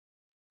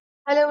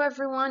Hello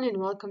everyone and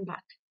welcome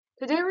back.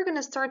 Today we're going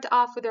to start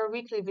off with our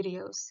weekly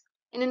videos.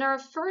 And in our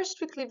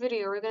first weekly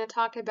video, we're going to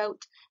talk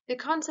about the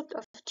concept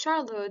of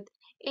childhood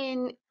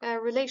in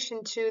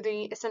relation to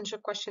the essential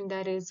question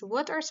that is,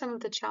 what are some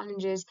of the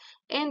challenges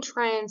and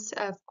trends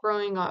of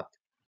growing up?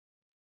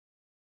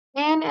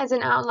 And as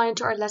an outline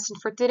to our lesson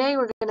for today,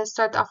 we're going to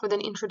start off with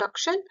an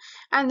introduction,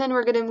 and then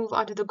we're going to move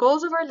on to the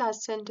goals of our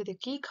lesson, to the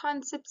key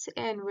concepts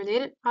and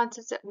related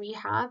concepts that we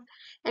have,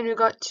 and we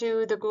got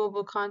to the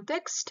global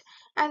context,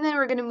 and then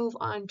we're going to move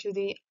on to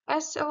the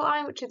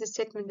SOI, which is the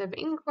statement of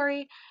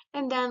inquiry,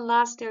 and then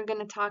lastly, we're going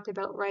to talk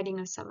about writing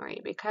a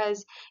summary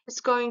because it's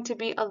going to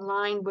be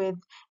aligned with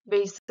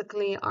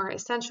basically our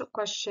essential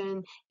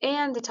question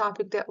and the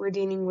topic that we're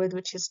dealing with,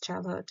 which is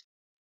childhood.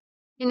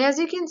 And as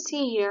you can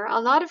see here, a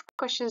lot of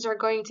questions are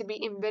going to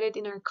be embedded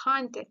in our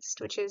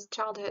context, which is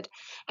childhood,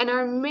 and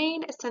our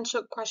main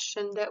essential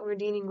question that we're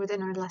dealing with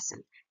in our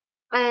lesson.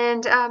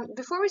 And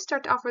before we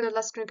start off with the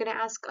lesson, we're going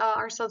to ask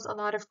ourselves a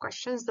lot of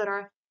questions that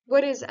are,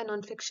 what is a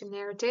nonfiction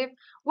narrative?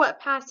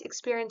 What past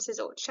experiences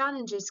or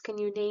challenges can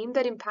you name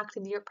that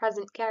impacted your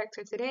present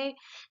character today?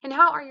 And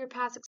how are your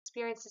past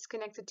experiences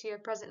connected to your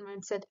present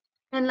mindset?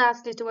 And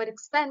lastly, to what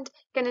extent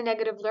can a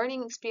negative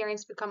learning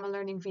experience become a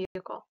learning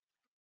vehicle?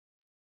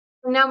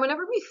 Now,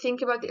 whenever we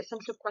think about the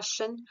essential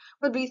question,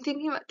 we'll be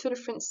thinking about two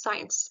different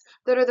sides.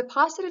 There are the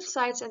positive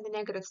sides and the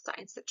negative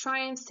sides, the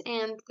triumphs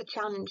and the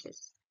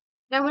challenges.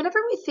 Now, whenever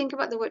we think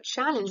about the word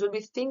challenge, we'll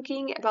be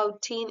thinking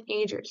about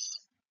teenagers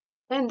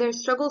and their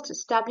struggle to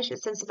establish a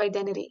sense of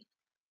identity.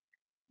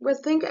 We'll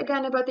think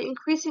again about the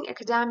increasing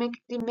academic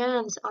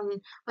demands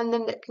on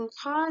them that can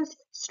cause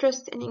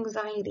stress and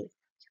anxiety.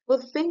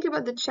 We'll think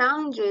about the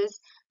challenges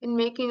in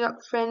making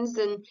up friends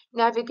and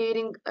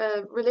navigating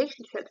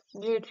relationships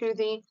due to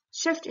the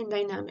shift in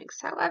dynamics.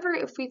 However,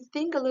 if we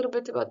think a little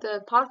bit about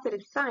the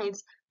positive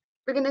sides,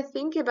 we're going to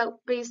think about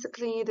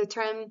basically the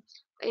term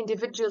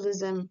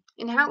individualism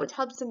and how it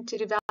helps them to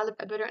develop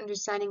a better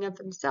understanding of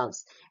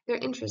themselves, their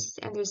interests,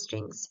 and their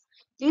strengths,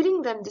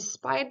 leading them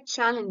despite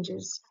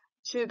challenges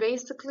to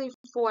basically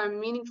form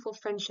meaningful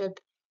friendship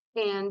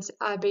and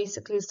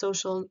basically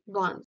social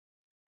bonds.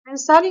 And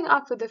starting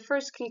off with the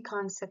first key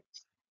concept.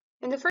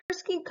 In the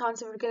first key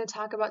concept, we're going to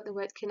talk about the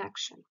word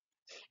connection.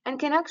 And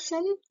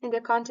connection in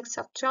the context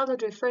of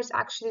childhood refers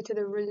actually to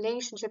the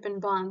relationship and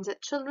bonds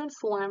that children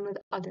form with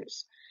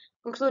others,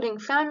 including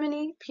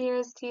family,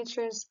 peers,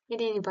 teachers,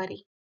 and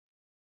anybody.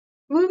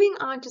 Moving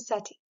on to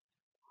setting.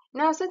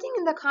 Now, setting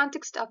in the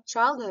context of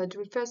childhood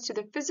refers to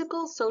the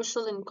physical,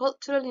 social, and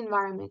cultural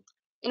environment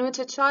in which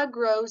a child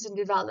grows and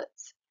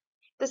develops.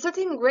 The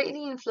setting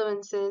greatly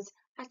influences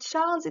a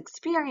child's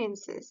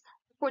experiences,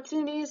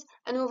 opportunities,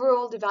 and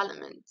overall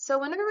development. So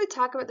whenever we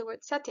talk about the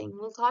word setting,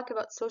 we'll talk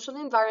about social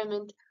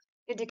environment,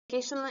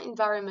 educational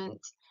environment,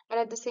 and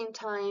at the same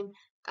time,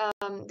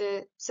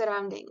 the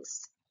surroundings.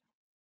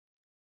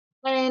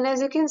 And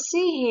as you can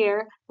see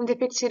here in the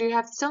picture, you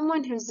have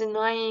someone who's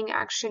denying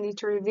actually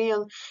to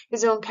reveal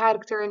his own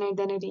character and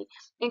identity.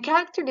 And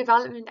character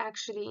development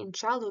actually in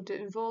childhood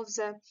involves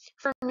a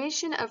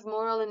formation of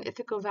moral and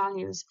ethical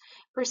values,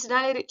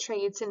 personality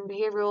traits, and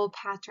behavioral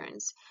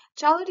patterns.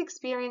 Childhood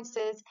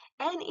experiences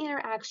and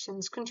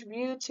interactions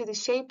contribute to the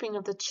shaping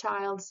of the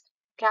child's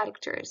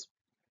characters.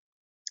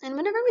 And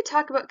whenever we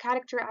talk about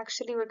character,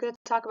 actually, we're going to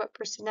talk about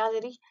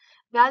personality,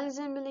 values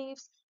and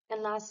beliefs,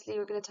 and lastly,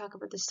 we're going to talk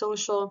about the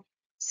social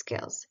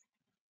skills.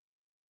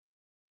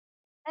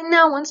 And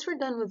now, once we're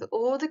done with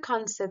all the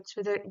concepts,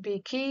 whether it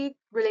be key,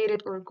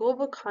 related, or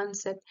global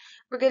concept,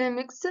 we're going to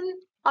mix them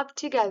up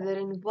together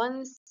in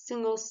one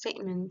single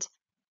statement,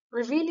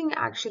 revealing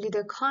actually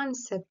the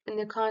concept in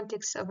the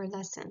context of our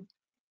lesson.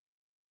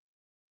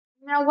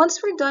 Now,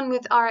 once we're done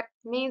with our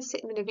main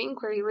statement of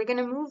inquiry, we're going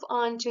to move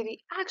on to the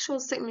actual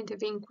statement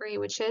of inquiry,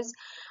 which is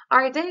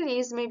our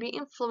identities may be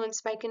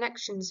influenced by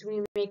connections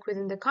we make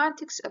within the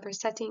context of our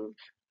setting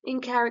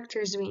in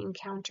characters we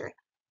encounter.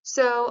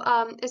 So,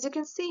 as you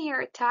can see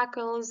here, it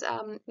tackles,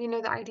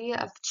 the idea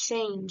of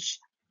change.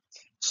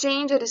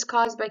 Change that is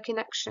caused by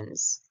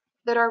connections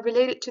that are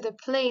related to the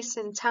place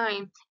and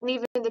time, and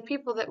even the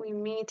people that we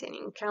meet and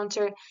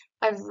encounter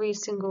every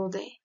single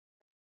day.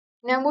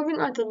 Now moving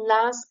on to the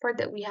last part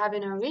that we have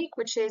in our week,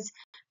 which is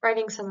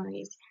writing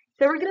summaries.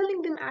 So we're going to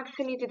link them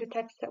actually to the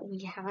text that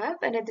we have,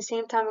 and at the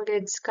same time we're going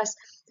to discuss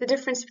the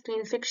difference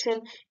between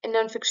fiction and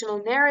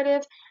non-fictional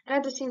narrative, and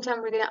at the same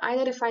time we're going to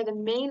identify the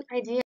main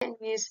idea and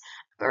use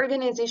of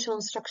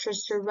organizational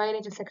structures to write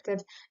an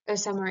effective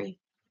summary.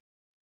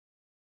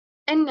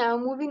 And now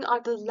moving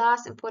on to the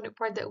last important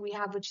part that we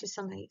have, which is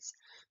summaries.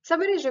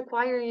 Summaries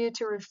require you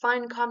to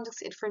refine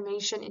complex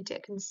information into a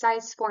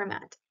concise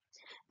format.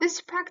 This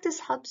practice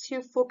helps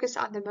you focus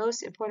on the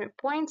most important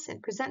points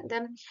and present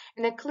them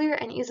in a clear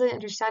and easily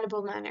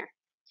understandable manner.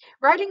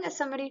 Writing a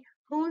summary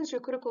hones your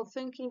critical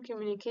thinking,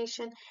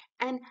 communication,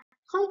 and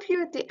help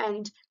you at the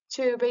end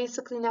to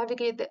basically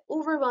navigate the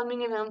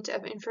overwhelming amount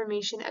of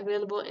information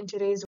available in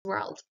today's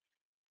world.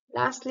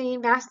 Lastly,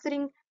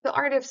 mastering the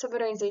art of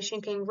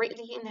summarization can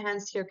greatly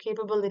enhance your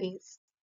capabilities.